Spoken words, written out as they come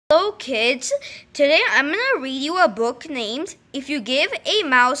Hello kids, today I'm going to read you a book named If You Give a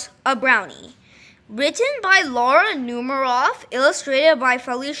Mouse a Brownie. Written by Laura Numeroff, illustrated by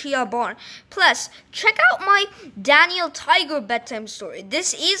Felicia Barn. Plus, check out my Daniel Tiger bedtime story.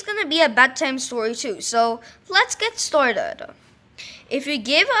 This is going to be a bedtime story too, so let's get started. If you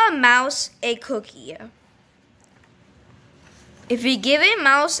give a mouse a cookie. If you give a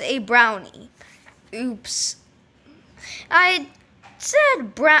mouse a brownie. Oops. I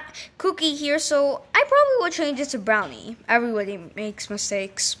said cookie here, so I probably would change it to brownie. Everybody makes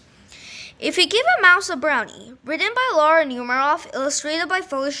mistakes. If you give a mouse a brownie, written by Laura Numeroff, illustrated by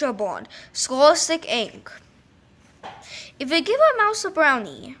Felicia Bond, Scholastic Ink. If you give a mouse a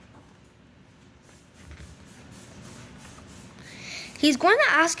brownie, he's going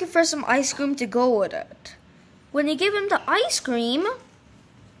to ask you for some ice cream to go with it. When you give him the ice cream,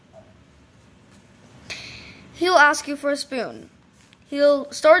 he'll ask you for a spoon.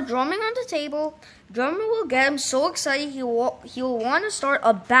 He'll start drumming on the table. Drumming will get him so excited he'll want to start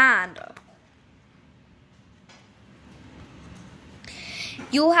a band.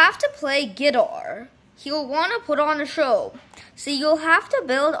 You'll have to play guitar. He'll want to put on a show. So you'll have to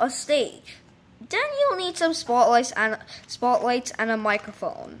build a stage. Then you'll need some spotlights and a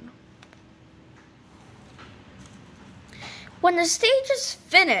microphone. When the stage is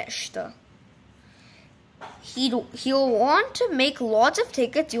finished, he'll want to make lots of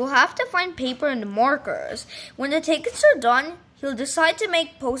tickets. You'll have to find paper and markers. When the tickets are done, he'll decide to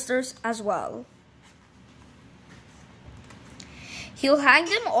make posters as well. He'll hang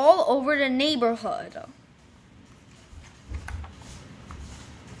them all over the neighborhood.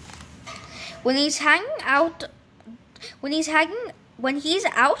 When he's out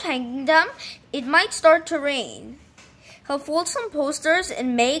hanging them, it might start to rain. He'll fold some posters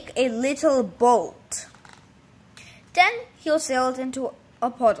and make a little boat. Then he'll sail it into a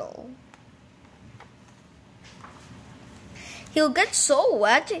puddle. He'll get so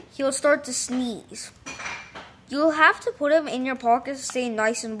wet, he'll start to sneeze. You'll have to put him in your pocket to stay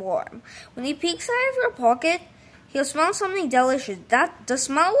nice and warm. When he peeks out of your pocket, he'll smell something delicious. The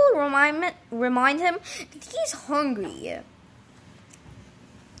smell will remind him that he's hungry.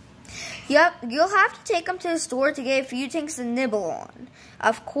 You'll have to take him to the store to get a few things to nibble on.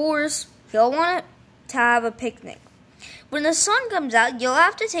 Of course, he'll want to have a picnic. When the sun comes out, you'll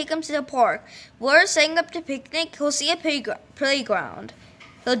have to take him to the park. While setting up the picnic, he'll see a playground.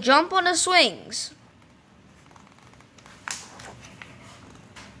 He'll jump on the swings.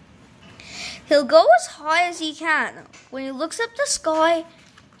 He'll go as high as he can. When he looks up the sky,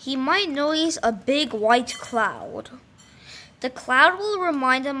 he might notice a big white cloud. The cloud will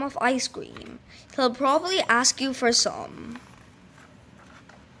remind him of ice cream. He'll probably ask you for some.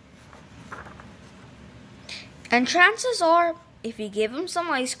 And chances are, if you give him some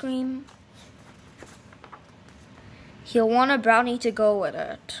ice cream, he'll want a brownie to go with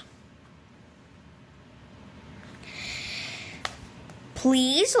it.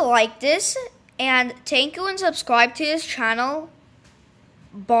 Please like this, and thank you and subscribe to this channel.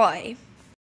 Bye.